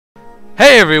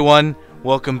Hey everyone,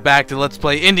 welcome back to Let's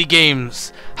Play Indie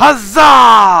Games.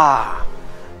 Huzzah!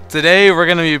 Today we're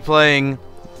gonna be playing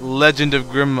Legend of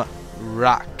Grim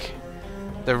Rock.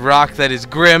 The rock that is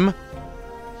grim.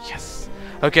 Yes.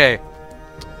 Okay.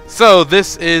 So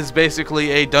this is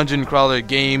basically a dungeon crawler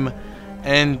game,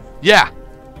 and yeah.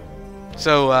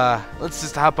 So let's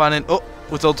just hop on in. Oh,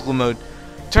 with old school mode.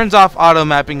 Turns off auto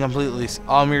mapping completely.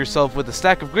 Arm yourself with a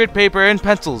stack of grid paper and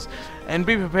pencils. And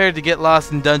be prepared to get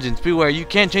lost in dungeons. Beware, you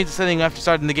can't change the setting after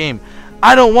starting the game.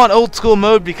 I don't want old school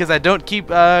mode because I don't keep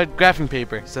graphing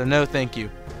paper. So no thank you.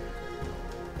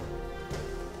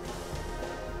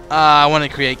 I want to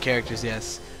create characters,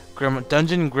 yes.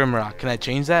 Dungeon Grimrock. Can I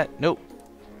change that? Nope.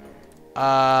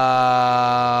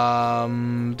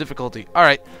 Difficulty.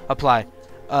 Alright, apply.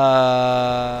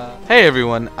 Hey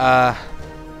everyone.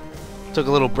 Took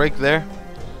a little break there.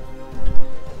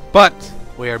 But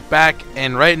we are back,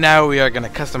 and right now we are going to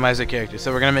customize our character.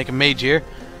 So we're going to make a mage here.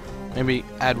 Maybe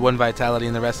add 1 vitality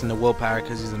and the rest into willpower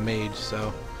because he's a mage.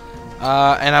 So,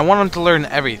 and I want him to learn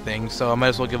everything, so I might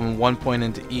as well give him 1 point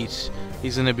into each.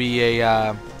 He's going to be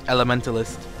a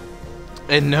elementalist.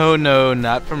 And no,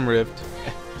 not from Rift.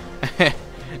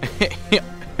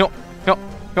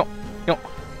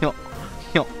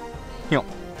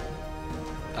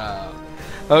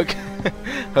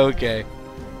 Okay.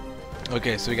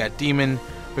 Okay, so we got demon,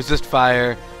 resist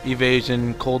fire,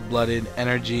 evasion, cold-blooded,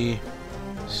 energy,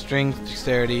 strength,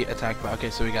 dexterity, attack power. Okay,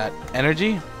 so we got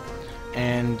energy,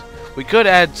 and we could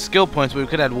add skill points, but we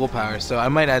could add willpower. So I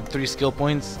might add 3 skill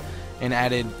points and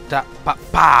added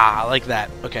like that.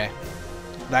 Okay,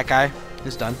 that guy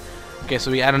is done. Okay,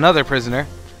 so we add another prisoner.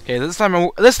 Okay, this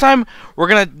time we're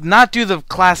gonna not do the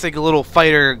classic little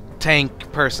fighter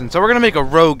tank person. So we're gonna make a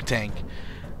rogue tank.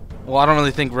 Well, I don't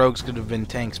really think rogues could have been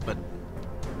tanks, but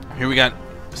here we got,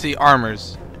 see,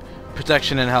 armors,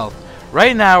 protection, and health.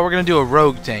 Right now, we're going to do a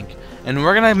rogue tank, and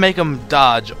we're going to make them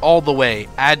dodge all the way.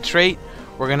 Add trait,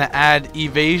 we're going to add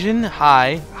evasion,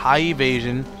 high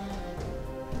evasion.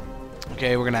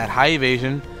 Okay, we're going to add high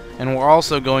evasion, and we're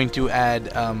also going to add,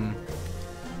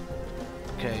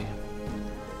 okay.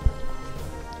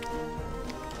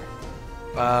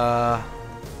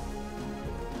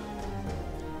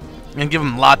 And give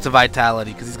him lots of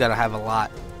vitality, because he's got to have a lot.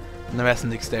 And the rest in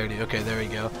dexterity. Okay, there we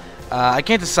go. I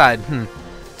can't decide.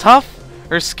 Tough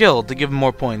or skilled to give him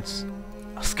more points?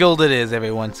 Skilled it is,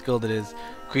 everyone. Skilled it is.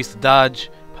 Increase the dodge.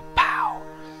 Pow.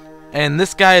 And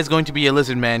this guy is going to be a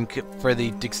lizard man for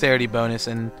the dexterity bonus.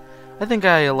 And I think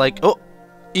I like... Oh!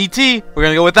 E.T. We're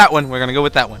going to go with that one. We're going to go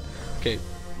with that one. Okay.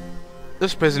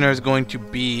 This prisoner is going to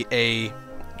be a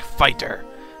fighter.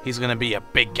 He's going to be a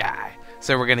big guy.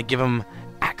 So we're going to give him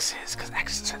axes. Because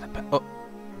axes are the best. Oh.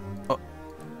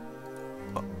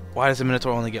 Why does the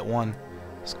Minotaur only get 1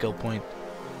 skill point?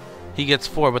 He gets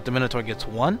 4, but the Minotaur gets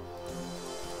 1?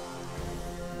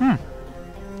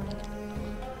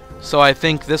 So I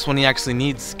think this one he actually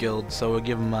needs skilled, so we'll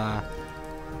give him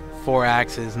 4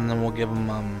 axes, and then we'll give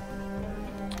him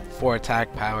 4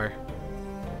 attack power.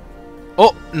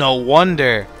 Oh, no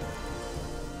wonder!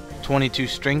 22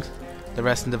 strength, the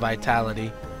rest into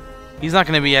vitality. He's not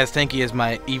going to be as tanky as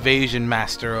my evasion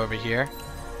master over here.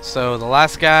 So the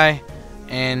last guy...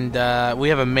 And we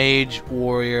have a mage,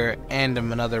 warrior, and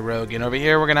another rogue. And over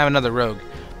here, we're going to have another rogue.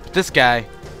 But this guy...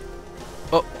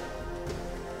 Oh!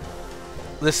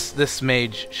 This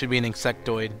mage should be an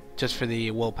insectoid, just for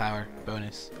the willpower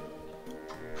bonus.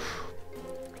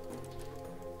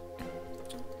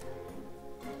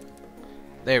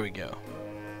 There we go.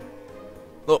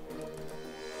 Oh!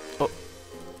 Oh!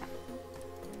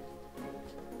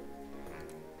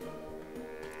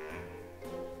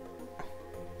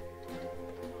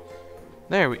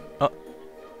 There we... Oh.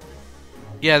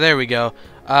 Yeah, there we go.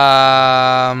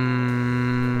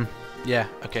 Yeah,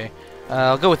 okay.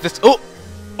 I'll go with this... Oh!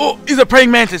 Oh! He's a praying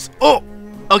mantis! Oh!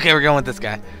 Okay, we're going with this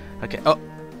guy. Okay, oh.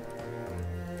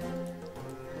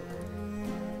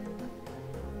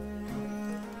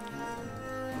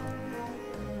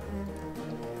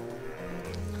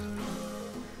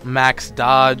 Max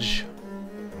dodge.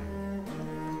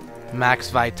 Max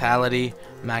vitality.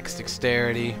 Max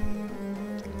dexterity.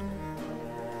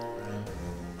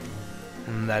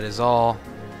 And that is all.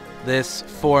 This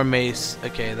 4 mace.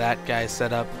 Okay, that guy's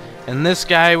set up. And this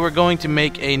guy, we're going to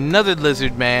make another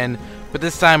lizard man, but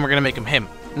this time we're going to make him.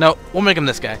 No, we'll make him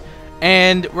this guy.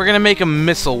 And we're going to make him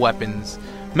missile weapons.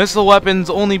 Missile weapons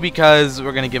only because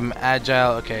we're going to give him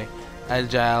agile. Okay,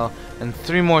 agile. And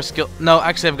 3 more skill. No,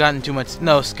 actually I've gotten too much.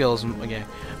 No, skills. Okay,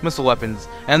 missile weapons.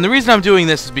 And the reason I'm doing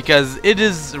this is because it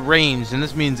is ranged, and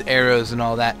this means arrows and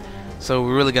all that. So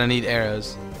we're really going to need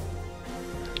arrows.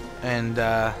 And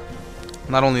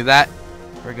Not only that,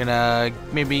 we're gonna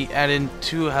maybe add in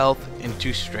 2 health and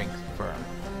 2 strength for him.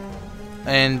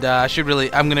 And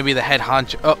I'm gonna be the head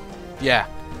honcho. Oh, yeah,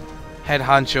 head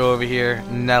honcho over here,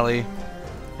 Nelly.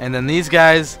 And then these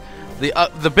guys,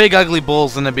 the big ugly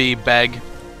bull's gonna be Beg.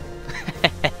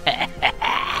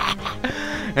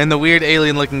 And the weird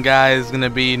alien looking guy is gonna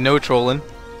be No Trollin'.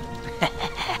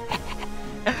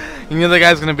 And the other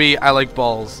guy's gonna be I Like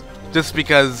Balls. Just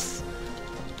because,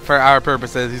 for our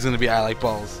purposes, he's gonna be I Like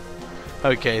Balls.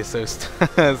 Okay, so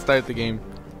start the game.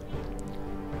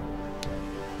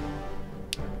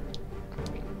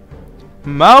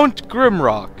 Mount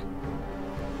Grimrock.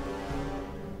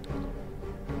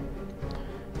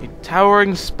 A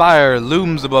towering spire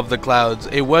looms above the clouds,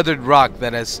 a weathered rock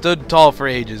that has stood tall for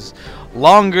ages,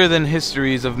 longer than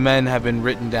histories of men have been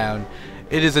written down.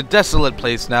 It is a desolate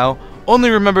place now,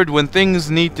 only remembered when things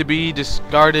need to be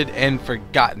discarded and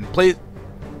forgotten.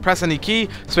 Press any key,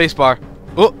 spacebar.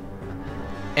 Oh!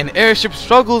 An airship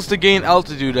struggles to gain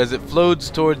altitude as it floats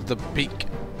towards the peak.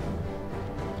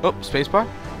 Oh, spacebar.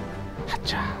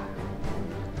 Hacha.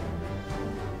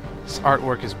 This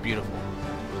artwork is beautiful.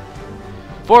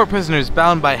 4 prisoners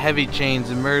bound by heavy chains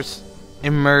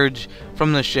emerge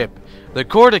from the ship. The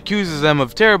court accuses them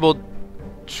of terrible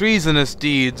treasonous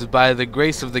deeds by the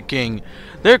grace of the king.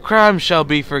 Their crimes shall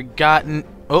be forgotten.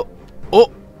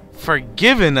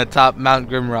 Forgiven atop Mount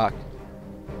Grimrock.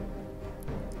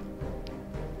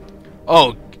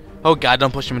 Oh God,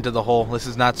 don't push him into the hole. This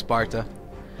is not Sparta.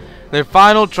 Their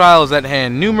final trial is at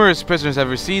hand. Numerous prisoners have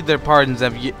received their pardons,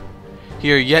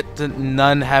 yet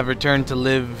none have returned to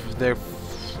live their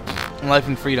life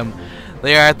in freedom.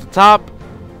 They are at the top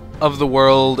of the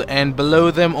world, and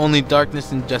below them only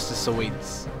darkness and justice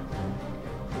awaits.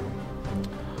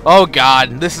 Oh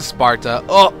God, this is Sparta.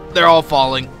 Oh, they're all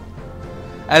falling.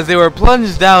 As they were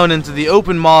plunged down into the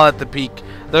open maw at the peak,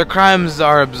 their crimes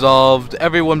are absolved.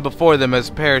 Everyone before them has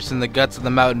perished in the guts of the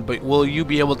mountain, but will you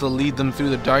be able to lead them through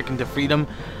the dark into freedom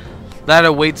that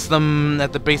awaits them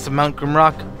at the base of Mount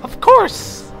Grimrock? Of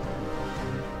course!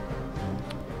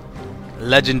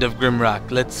 Legend of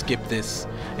Grimrock. Let's skip this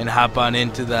and hop on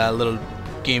into the little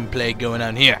gameplay going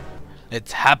on here.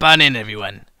 Let's hop on in,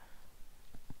 everyone.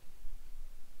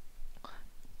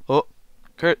 Oh,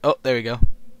 Kurt. Oh, there we go.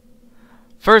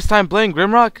 First time playing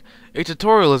Grimrock? A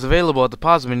tutorial is available at the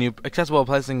pause menu, accessible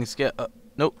by pressing scale.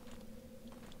 Nope.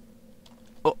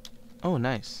 Oh,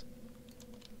 nice.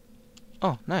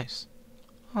 Oh, nice.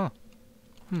 Huh.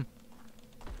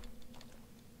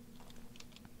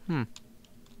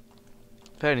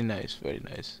 Very nice, very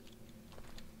nice.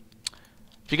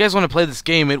 If you guys want to play this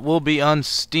game, it will be on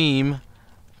Steam,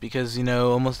 because, you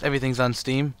know, almost everything's on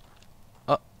Steam.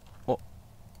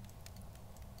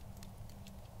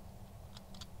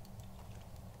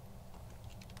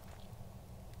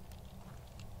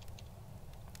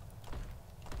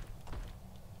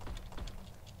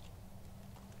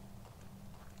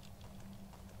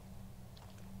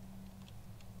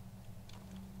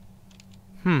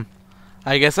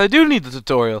 I guess I do need the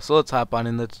tutorial, so let's hop on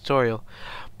in the tutorial.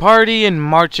 Party in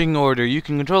marching order. You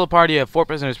can control a party of 4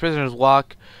 prisoners. Prisoners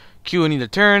walk. Q and either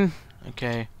turn.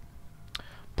 Okay.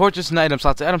 Portraits and item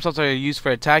slots. The item slots are used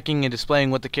for attacking and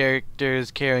displaying what the character is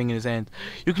carrying in his hand.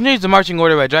 You can change the marching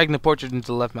order by dragging the portrait into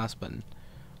the left mouse button.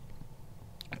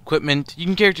 Equipment. You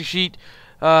can character sheet.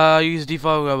 Use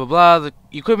default blah blah blah. The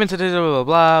equipment blah blah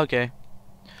blah. Okay.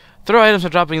 Throw items by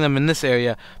dropping them in this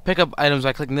area. Pick up items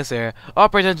by clicking this area.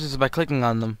 Operate engines by clicking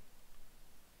on them.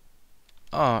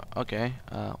 Oh, okay.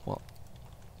 Well.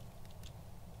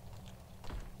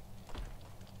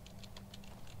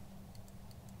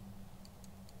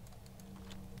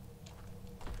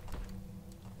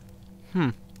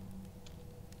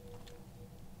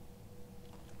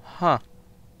 Huh.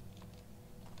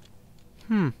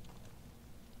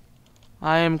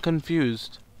 I am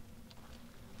confused.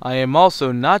 I am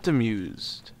also not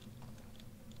amused.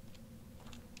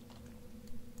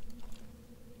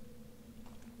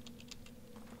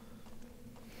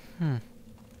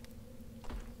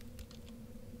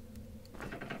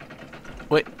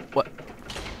 Wait, what?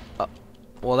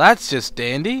 Well, that's just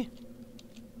dandy.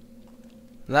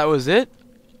 That was it?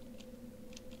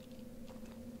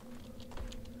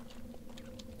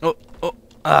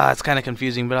 It's kind of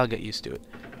confusing, but I'll get used to it.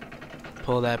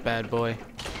 Pull that bad boy.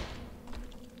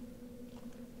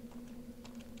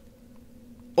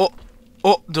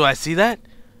 Oh, do I see that?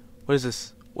 What is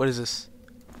this? What is this?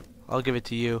 I'll give it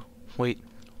to you. Wait.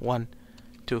 1,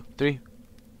 2, 3.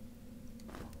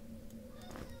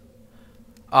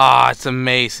 It's a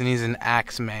mace, and he's an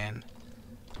axe man.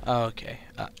 Okay.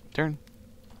 Turn.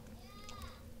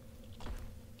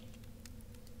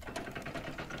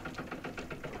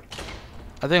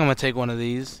 I think I'm gonna take one of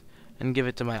these and give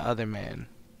it to my other man.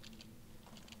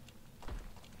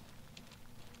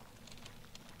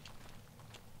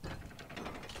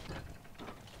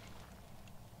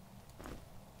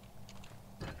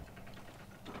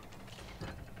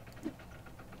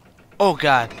 Oh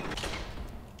God.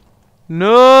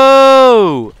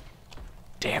 No!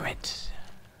 Damn it.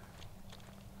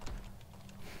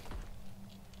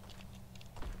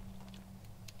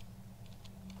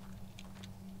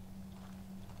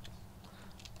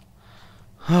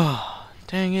 Oh,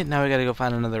 dang it. Now we gotta go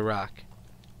find another rock.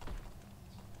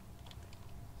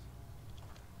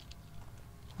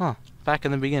 Huh. Back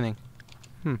in the beginning.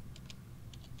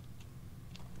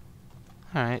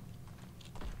 Alright.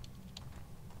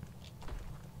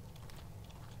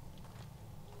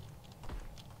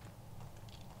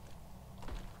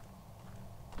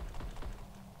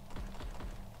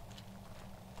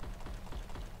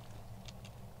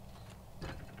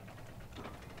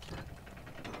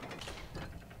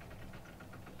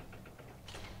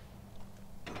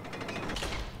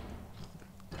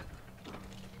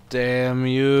 Damn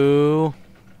you.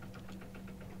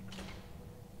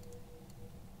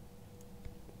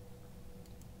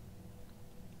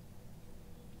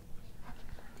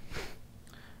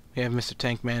 We have Mr.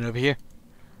 Tank Man over here.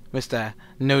 Mr.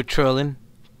 No Trolling.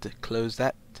 To close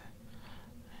that.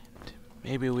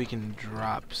 Maybe we can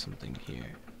drop something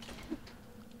here.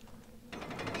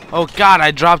 Oh God,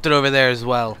 I dropped it over there as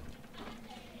well.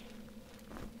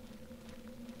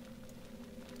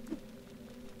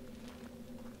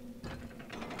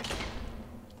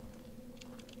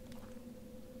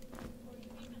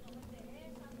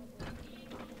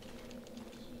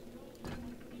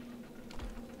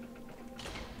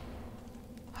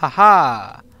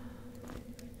 Haha.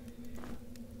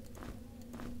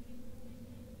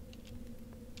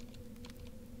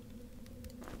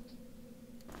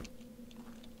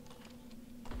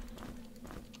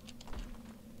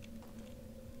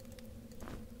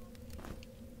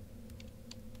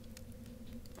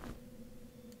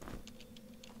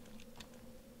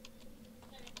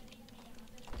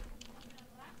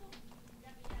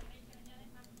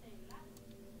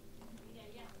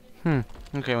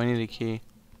 Okay, we need a key.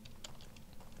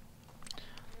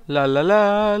 La la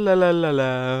la la la la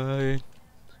la.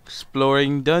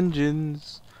 Exploring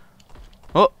dungeons.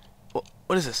 Oh,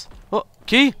 what is this? Oh,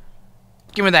 key?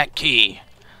 Give me that key.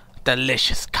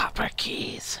 Delicious copper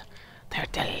keys. They're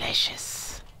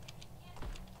delicious.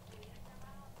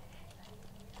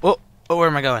 Oh, where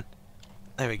am I going?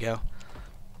 There we go.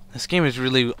 This game is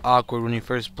really awkward when you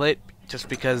first play it, just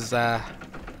because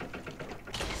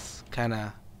it's kind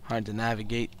of hard to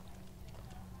navigate.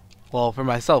 Well, for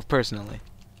myself personally.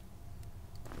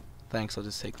 Thanks, I'll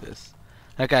just take this.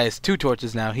 That guy has 2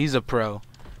 torches now. He's a pro.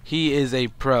 He is a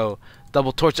pro.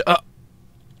 Double torch. Oh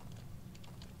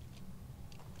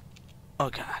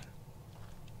God.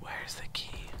 Where's the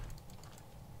key?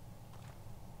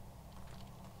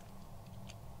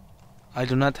 I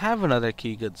do not have another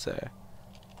key, good sir.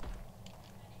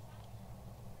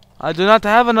 I do not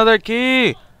have another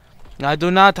key. I do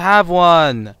not have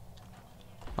one.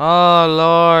 Oh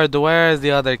Lord, where is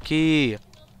the other key?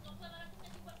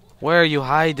 Where are you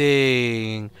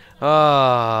hiding?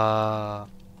 Ah.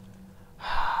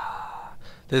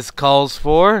 This calls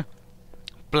for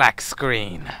black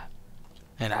screen.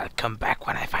 And I'll come back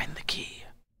when I find the key.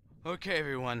 Okay,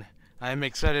 everyone. I'm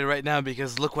excited right now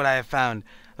because look what I have found.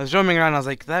 I was roaming around, I was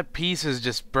like, that piece is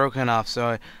just broken off.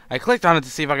 So I clicked on it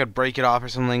to see if I could break it off or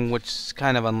something, which is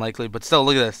kind of unlikely. But still,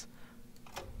 look at this.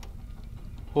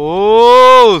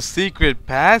 Oh, secret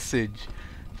passage.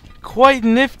 Quite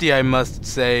nifty, I must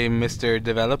say, Mr.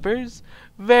 Developers.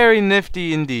 Very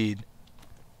nifty indeed.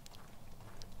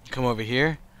 Come over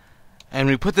here. And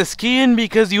we put this key in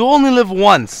because you only live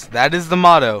once. That is the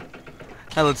motto.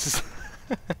 Now let's just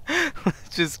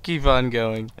let's just keep on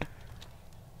going.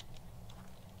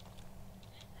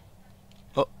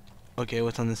 Oh, okay,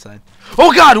 what's on this side?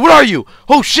 Oh God, what are you?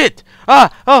 Oh shit!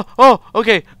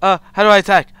 Okay. How do I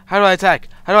attack? How do I attack?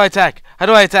 How do I attack? How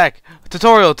do I attack?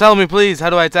 Tutorial, tell me please, how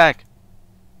do I attack?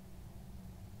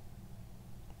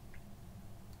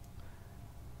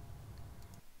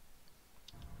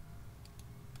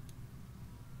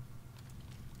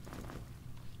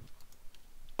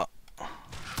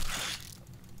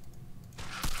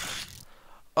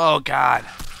 Oh God.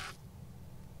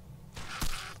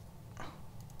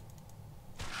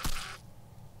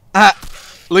 Ah!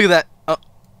 Look at that. Oh,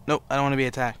 nope, I don't want to be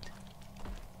attacked.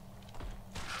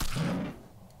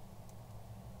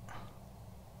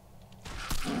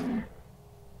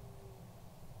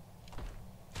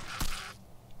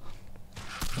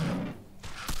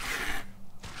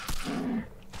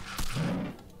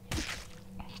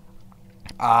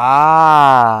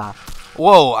 Ah.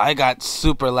 Whoa, I got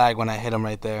super lag when I hit him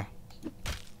right there.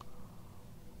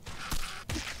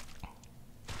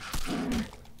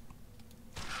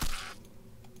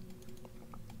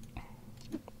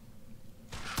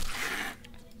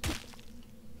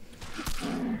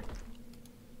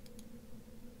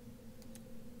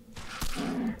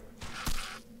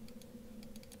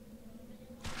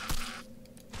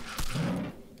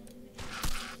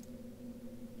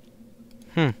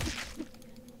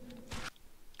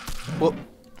 Well,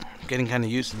 getting kind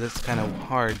of used to this. Kind of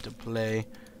hard to play.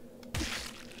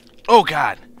 Oh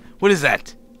God, what is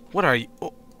that? What are you?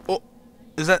 Oh, oh,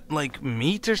 is that like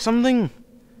meat or something?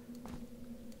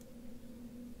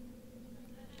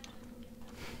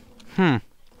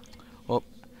 Well,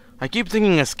 I keep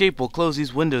thinking escape will close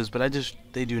these windows, but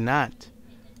they do not.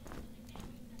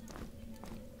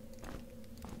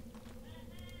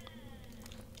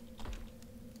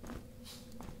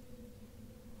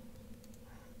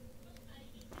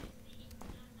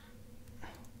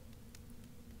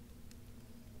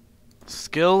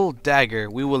 Skill dagger.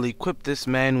 We will equip this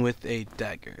man with a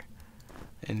dagger.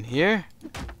 In here.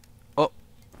 Oh.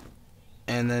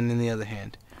 And then in the other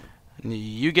hand.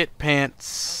 You get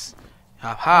pants.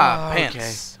 Aha, pants.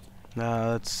 Okay.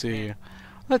 Now let's see.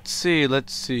 Let's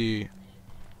see.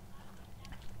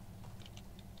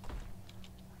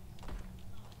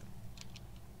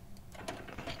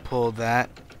 Pull that.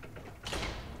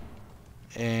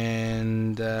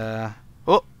 And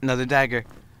oh, another dagger.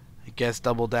 I guess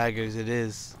double daggers it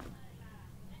is.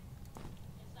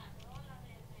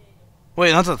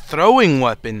 Wait, that's a throwing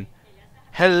weapon.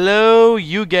 Hello,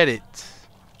 you get it.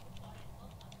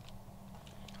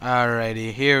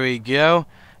 Alrighty, here we go.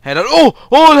 Head on.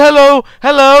 Oh,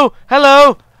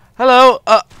 hello.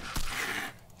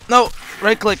 No,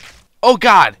 right click. Oh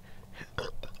God.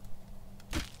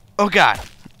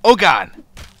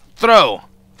 Throw.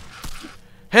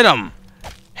 Hit him.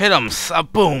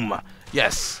 Boom.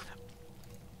 Yes.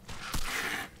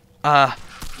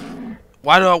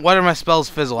 Why do my spells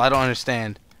fizzle? I don't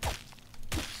understand.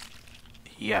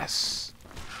 Yes.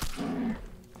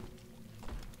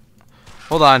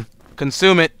 Hold on.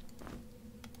 Consume it.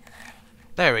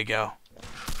 There we go.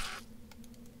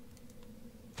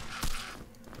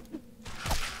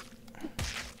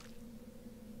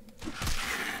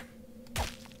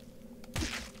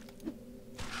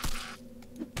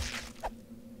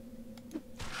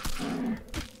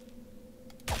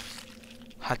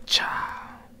 Hacha.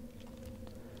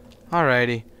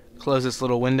 Alrighty. Close this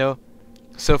little window.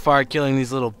 So far, killing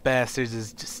these little bastards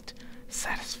is just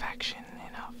satisfaction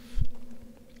enough.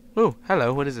 Ooh,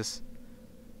 hello. What is this?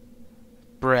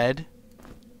 Bread.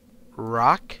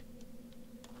 Rock.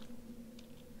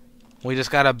 We just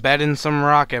got a bed and some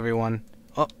rock, everyone.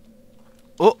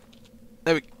 Oh,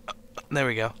 there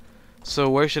we go. So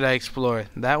where should I explore?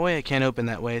 That way? I can't open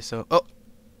that way, so... Oh!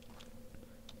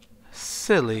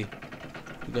 Silly.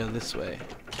 We go this way.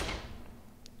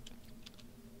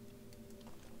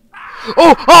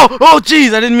 Oh,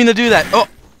 jeez! I didn't mean to do that. Oh,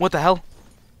 what the hell?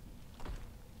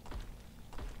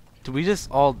 Did we just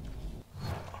all...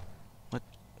 What?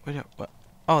 What?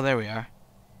 Oh, there we are.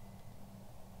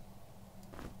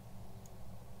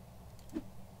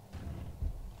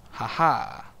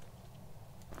 Haha.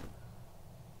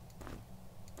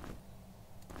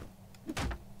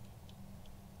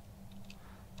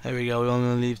 There we go. We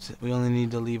only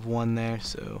need to leave one there,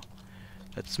 so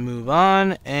let's move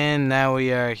on. And now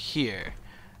we are here.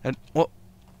 And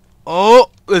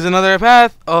oh, there's another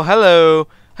path. Oh,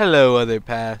 hello, other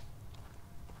path.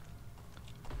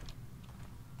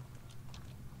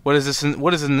 What is this?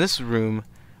 What is in this room?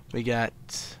 We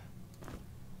got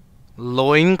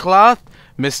loincloth,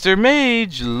 Mr.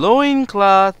 Mage,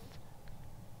 loincloth.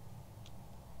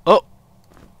 Oh,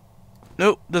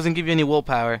 nope, doesn't give you any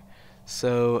willpower.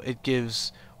 So it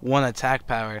gives 1 attack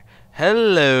power.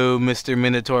 Hello, Mr.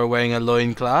 Minotaur wearing a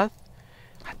loincloth.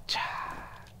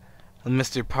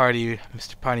 Mr. Party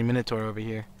Minotaur over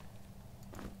here.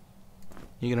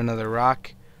 You get another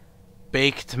rock.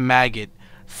 Baked maggot.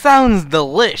 Sounds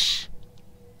delish.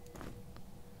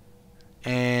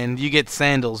 And you get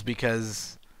sandals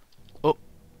because... Oh.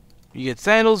 You get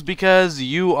sandals because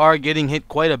you are getting hit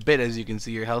quite a bit, as you can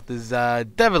see. Your health is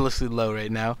devilishly low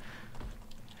right now.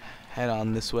 Head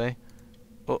on this way.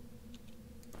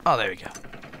 Oh, there we go.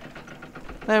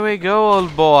 There we go,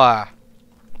 old boy.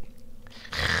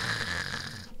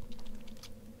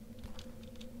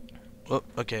 Oh,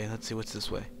 okay, let's see what's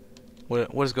this way.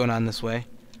 What is going on this way?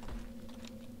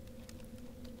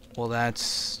 Well,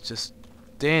 that's just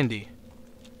dandy.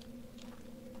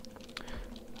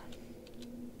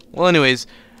 Well, anyways,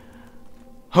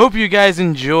 hope you guys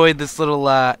enjoyed this little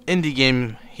indie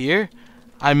game here.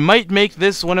 I might make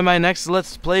this one of my next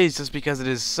Let's Plays just because it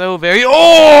is so very...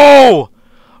 Oh!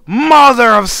 Mother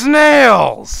of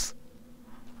snails!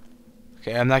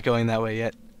 Okay, I'm not going that way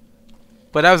yet.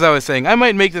 But as I was saying, I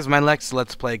might make this my next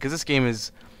Let's Play because this game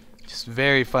is just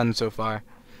very fun so far.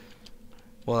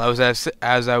 Well,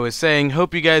 as I was saying,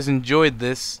 hope you guys enjoyed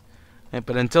this.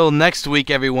 But until next week,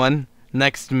 everyone,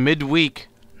 next midweek,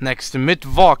 next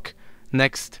Mittwoch,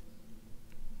 next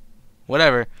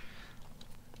whatever,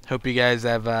 hope you guys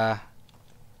have a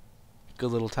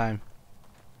good little time.